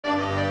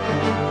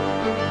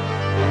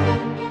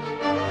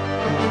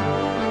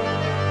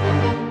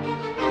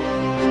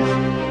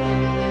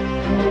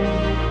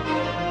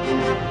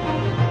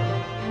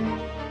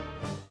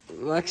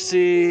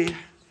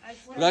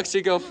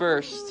Lexi, go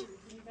first.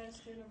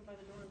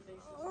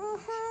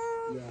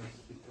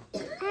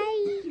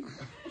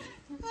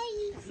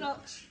 So,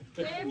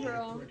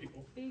 Gabriel,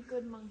 be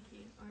good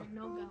monkey, or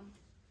no gum.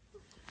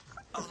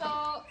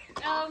 So,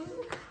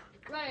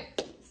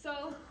 right,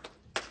 so,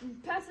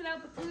 passing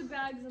out the food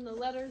bags and the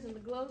letters and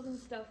the gloves and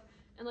stuff,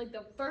 and like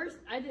the first,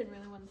 I didn't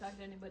really want to talk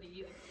to anybody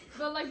either,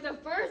 but like the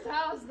first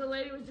house, the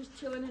lady was just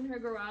chilling in her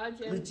garage,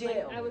 and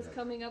like, I was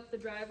coming up the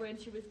driveway, and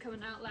she was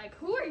coming out like,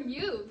 who are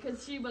you?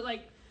 Because she was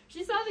like,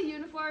 she saw the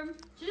uniform,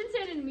 she didn't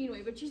say it in a mean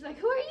way, but she's like,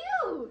 who are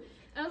you?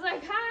 And I was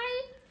like,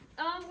 hi.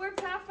 We're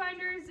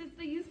Pathfinders. It's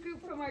the youth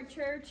group from our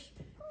church,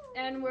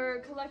 and we're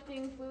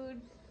collecting food.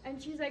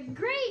 And she's like,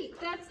 great,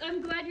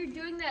 I'm glad you're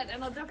doing that,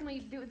 and I'll definitely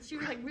do it. She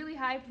was like really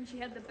hyped, and she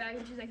had the bag,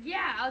 and she's like,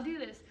 yeah, I'll do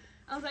this.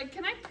 I was like,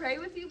 can I pray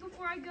with you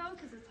before I go?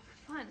 Because it's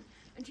fun.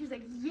 And she was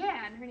like,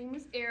 yeah, and her name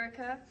was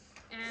Erica,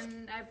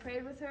 and I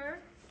prayed with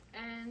her,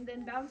 and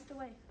then bounced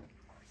away.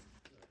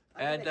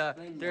 And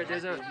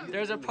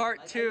there's a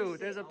part two.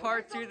 There's a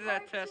part two to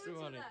that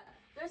testimony.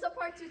 There's a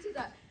part two to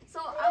that. So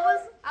I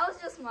was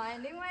just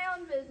minding my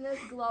own business,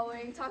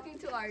 glowing, talking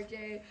to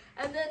RJ,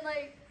 and then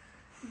like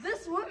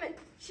this woman,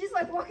 she's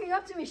like walking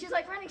up to me, she's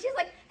like running, she's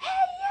like, hey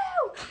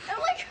you! And I'm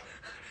like,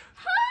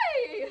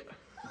 hi!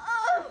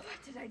 Oh,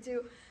 what did I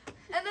do?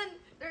 And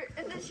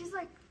then she's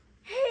like,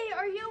 hey,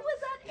 are you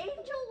with that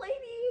angel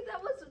lady that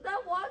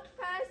walked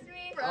past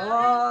me?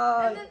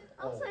 And then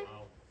I was like,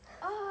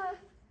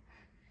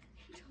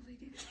 angel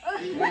lady.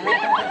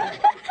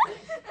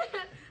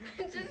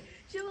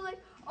 She was like,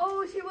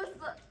 oh, she was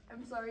the.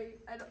 I'm sorry,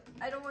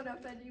 I don't want to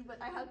offend you,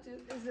 but I have to.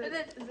 And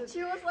then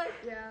she was like,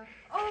 yeah.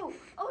 Oh,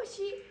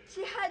 she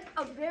had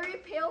a very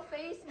pale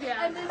face.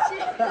 Yeah. And then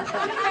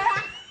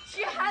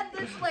she had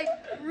this like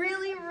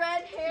really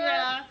red hair.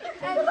 Yeah.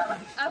 And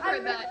I've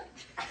heard that.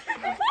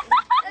 And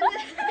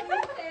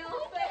then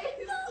pale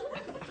face.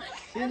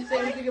 She didn't say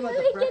anything about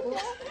the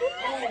freckles.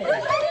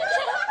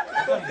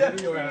 And then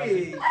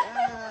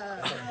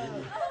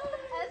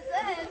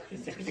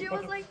she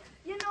was like,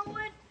 you know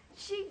what?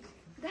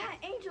 That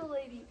angel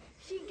lady,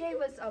 she gave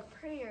us a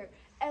prayer,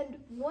 and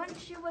once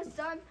she was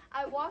done,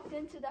 I walked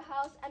into the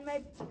house, and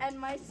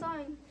my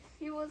son,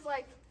 he was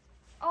like,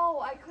 oh,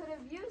 I could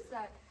have used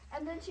that.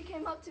 And then she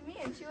came up to me,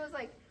 and she was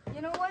like,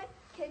 you know what?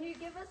 Can you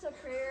give us a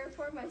prayer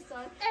for my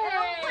son? And I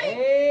was like,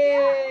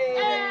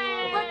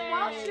 yeah. But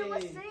while she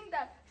was saying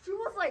that, she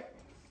was like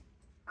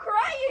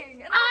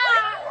crying, and I was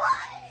like,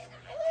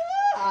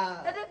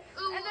 what? And then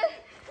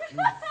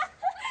me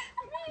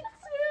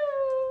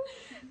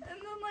too. And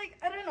then like,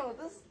 I don't know,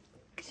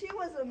 she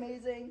was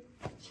amazing.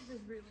 She was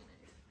really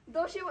nice.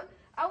 Though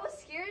I was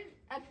scared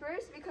at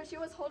first because she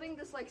was holding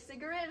this like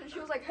cigarette, and she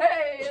was like,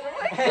 hey, and I'm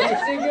like, hey,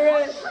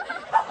 cigarette.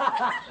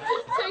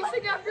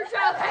 Chasing after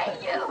child, hey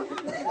you.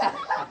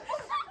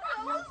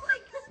 I was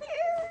like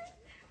scared.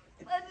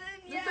 And then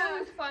yeah. It's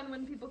always fun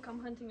when people come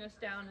hunting us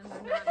down and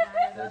they're not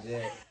mad at us.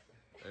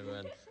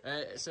 Amen.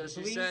 So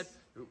she said,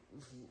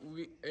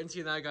 Auntie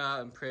and I got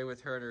out and prayed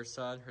with her and her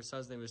son. Her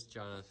son's name is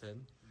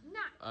Jonathan.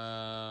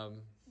 Nice.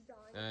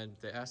 And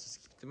they asked us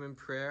to keep them in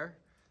prayer.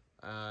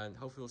 And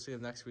hopefully we'll see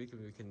them next week,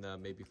 and we can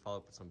maybe follow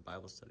up with some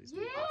Bible studies.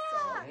 Yeah!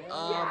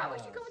 Yeah, we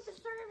should go with the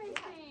survey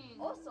thing.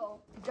 Also,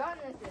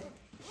 Jonathan,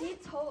 he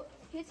told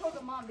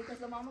the mom, because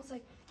the mom was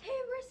like, hey,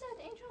 where's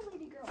that angel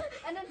lady girl?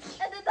 And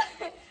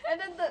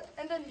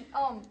then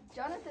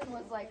Jonathan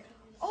was like,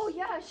 oh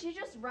yeah, she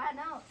just ran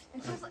out.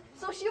 And she was like,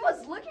 so she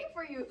was looking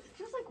for you.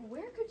 She was like,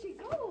 where could she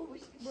go?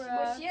 Was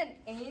she an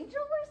angel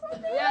or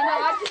something?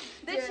 Yeah, no,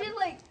 did she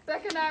like...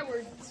 Beck and I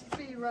were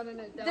speed running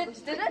it down.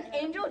 Did an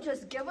angel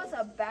just give us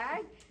a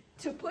bag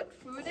to put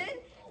food in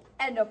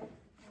and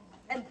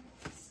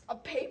a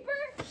paper?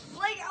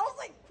 Like, I was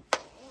like...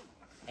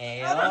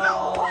 I don't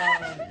know.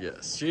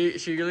 Yes,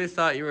 she really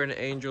thought you were an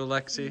angel,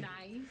 Lexi. Nice.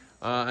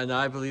 And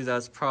I believe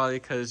that's probably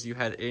because you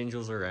had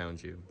angels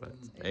around you. But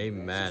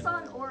amen. She saw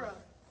an aura.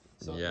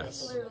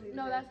 Yes.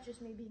 No, that's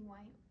just me being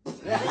white.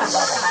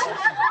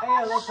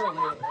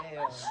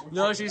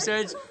 No, she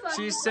said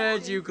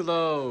you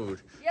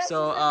glowed. Yes,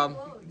 So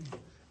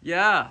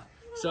yeah.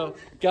 So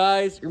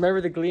guys,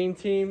 remember the Gleam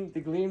team? The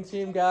Gleam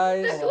team,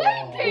 guys. The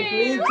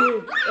Gleam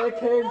team. It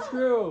came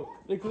true.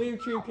 The Gleam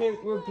team came.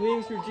 We're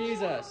gleams for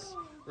Jesus.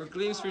 We're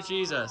gleams for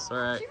Jesus. All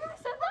right. She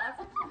said that.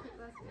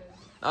 That's good.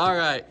 All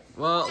right.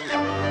 Well.